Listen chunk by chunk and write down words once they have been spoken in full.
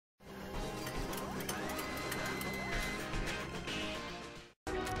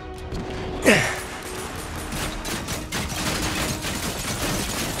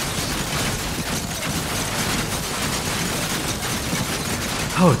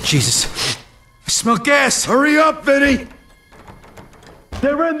Oh, Jesus. I smell gas! Hurry up, Vinny!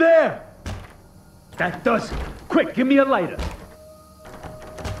 They're in there! That does it. Quick, give me a lighter.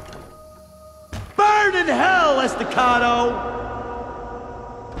 Burn in hell, Estacado!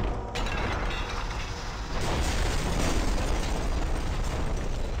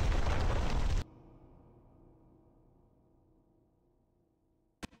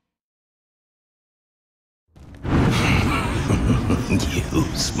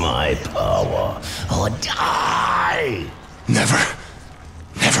 Use my power or die! Never.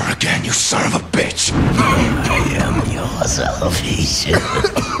 Never again, you son of a bitch! I am your salvation.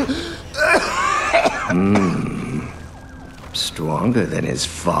 Stronger than his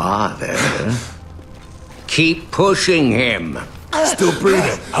father. Keep pushing him. Still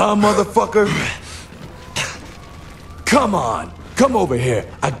breathing, huh, motherfucker? Come on, come over here.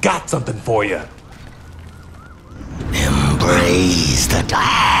 I got something for you. Embrace the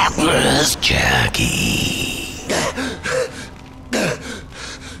darkness, Jackie.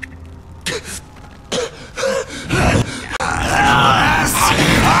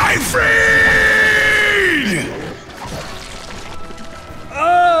 I freed!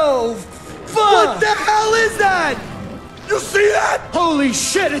 Oh, fuck! What the hell is that? You see that? Holy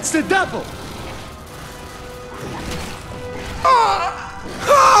shit, it's the devil!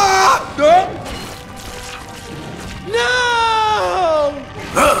 No!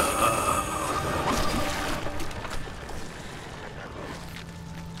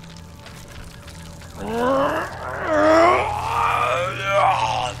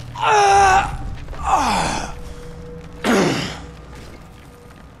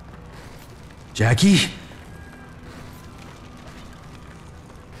 Jackie?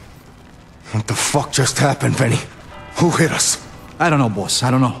 What the fuck just happened, Vinny? Who hit us? I don't know, boss. I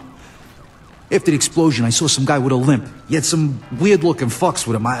don't know. After the explosion, I saw some guy with a limp. He had some weird-looking fucks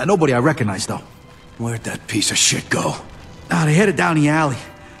with him. Nobody I recognized, though. Where'd that piece of shit go? They headed down the alley.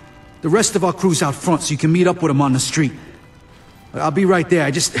 The rest of our crew's out front, so you can meet up with them on the street. I'll be right there.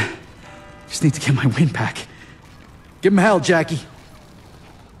 I just need to get my wind back. Give him hell, Jackie.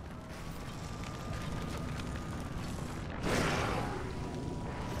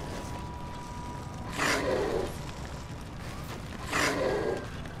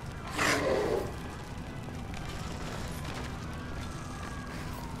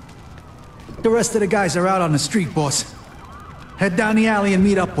 The rest of the guys are out on the street, boss. Head down the alley and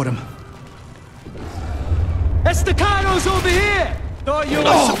meet up with them. Estacado's over here! Thought you were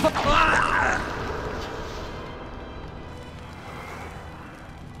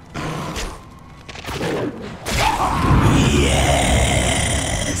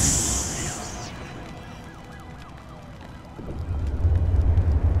Yes.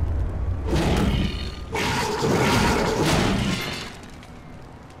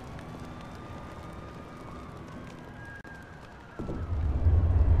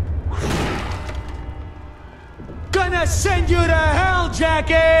 Gonna send you to hell,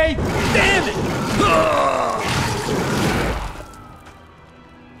 Jackie! Damn it!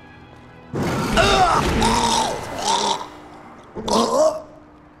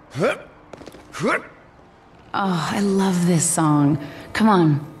 Oh, I love this song. Come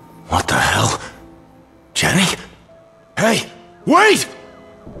on. What the hell? Jenny? Hey, wait!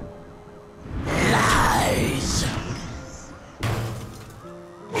 Lies.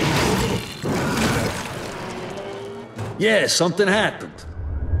 Yeah, something happened.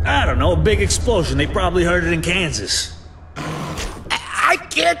 I don't know, a big explosion. They probably heard it in Kansas. I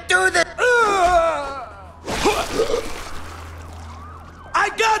can't do this. I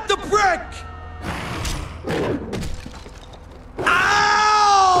got the brick!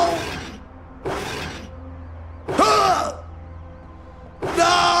 Ow!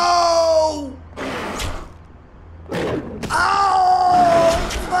 No! Oh,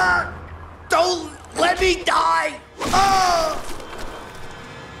 fuck! Don't let me die! Oh!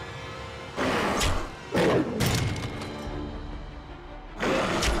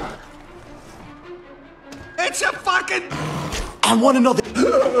 It's a fucking... I want to know the...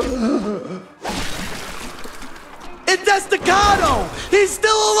 It's Estacado! He's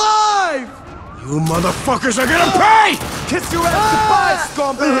still alive! You motherfuckers are gonna pay! Kiss your ass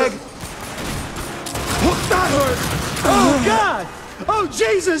goodbye, scumbag! That hurt! Oh, God! Oh,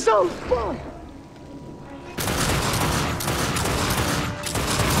 Jesus! Oh, fuck!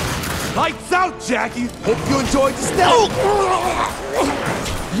 Lights out, Jackie! Hope you enjoyed the stay!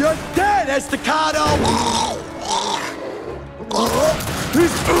 You're dead, Estacado!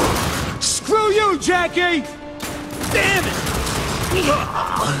 Screw you, Jackie! Damn it!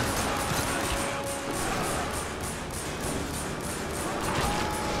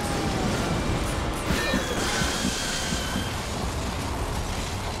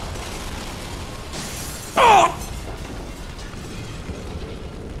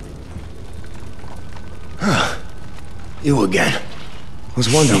 You again. Was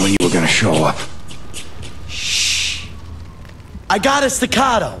wondering when you were gonna show up. I got a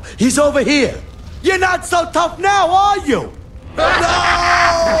staccato. He's over here. You're not so tough now, are you?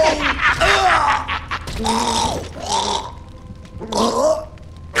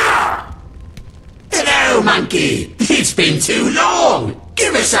 Hello, monkey. It's been too long.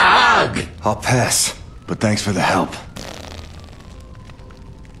 Give us a hug. I'll pass, but thanks for the help.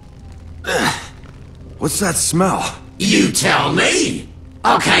 What's that smell? You tell me.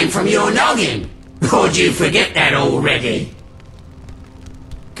 I came from your noggin. Or do you forget that already?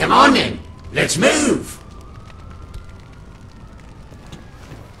 Come on then. Let's move.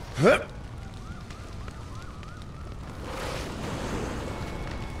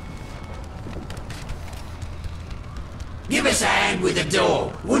 Give us a hand with the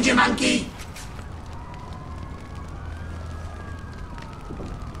door, would you, monkey?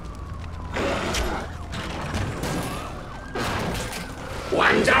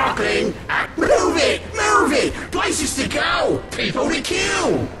 One darkling. Move it! Move it! Places to go! People to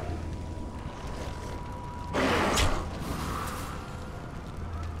kill!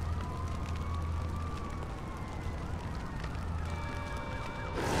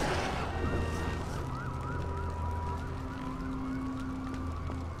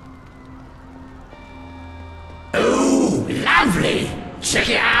 Ooh, lovely! Check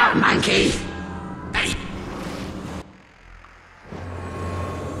it out, monkey! Hey.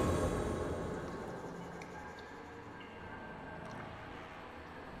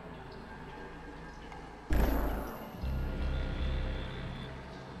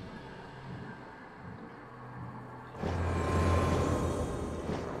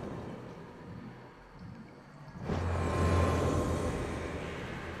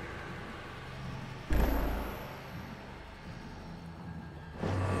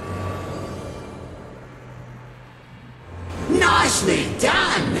 Nicely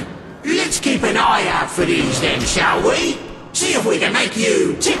done! Let's keep an eye out for these then, shall we? See if we can make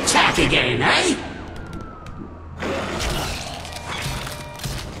you tic-tac again, eh?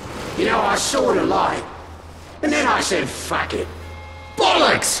 You know, I sorta lied. And then I said, fuck it.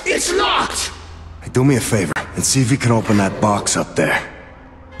 Bollocks! It's locked! Hey, do me a favor and see if you can open that box up there.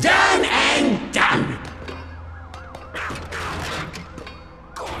 Done and done!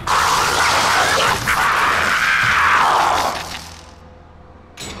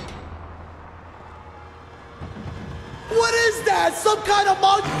 What is that? Some kind of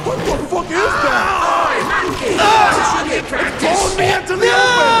monk? What the fuck is that? Oi, monkey! Target practice! Hold me into the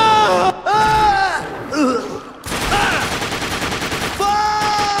open!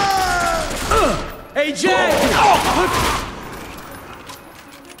 Hey, Jay!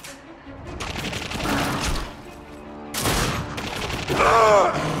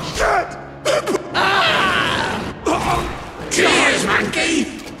 Shit! Cheers, monkey!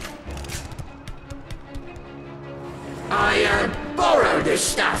 I, borrowed this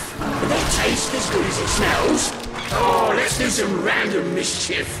stuff. They taste as good as it smells. Oh, let's do some random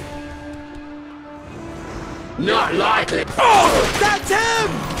mischief. Not likely. Oh, that's him!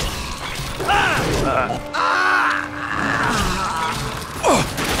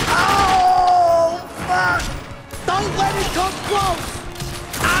 Oh, fuck! Don't let it come close!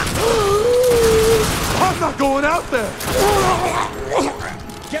 I'm not going out there!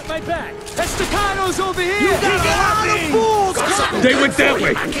 Get my back! That staccato's over here! You got a lot of fools! They went that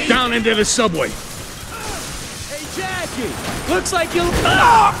way, down into the subway. Hey, Jackie! Looks like you'll...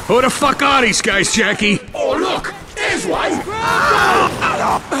 Who the fuck are these guys, Jackie? Oh, look! There's one!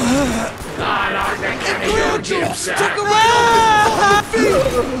 I like the cut of your jib, sir.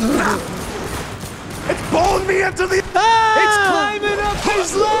 It's pulling me into the... It's climbing up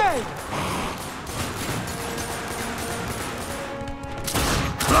his leg!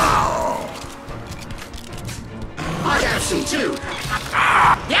 I have some too.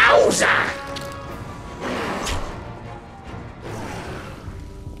 Yowza!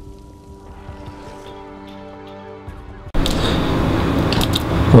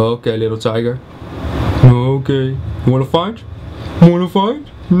 Okay, little tiger. Okay. You wanna fight? Wanna fight?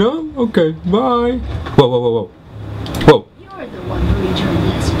 No? Okay, bye. Whoa, whoa, whoa, whoa. Whoa. You're the one who returned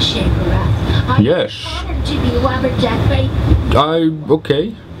this shaker rat. Yes. Honored to be Wabberjack, right?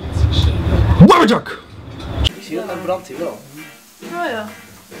 Okay. Shaker rat. Wabberjack! Zie je dat dan brandt hij wel? Oh ja.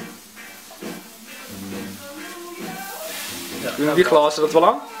 Doen die glazen dat wel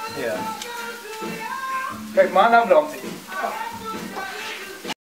aan? Ja. Kijk maar, nou brandt hij.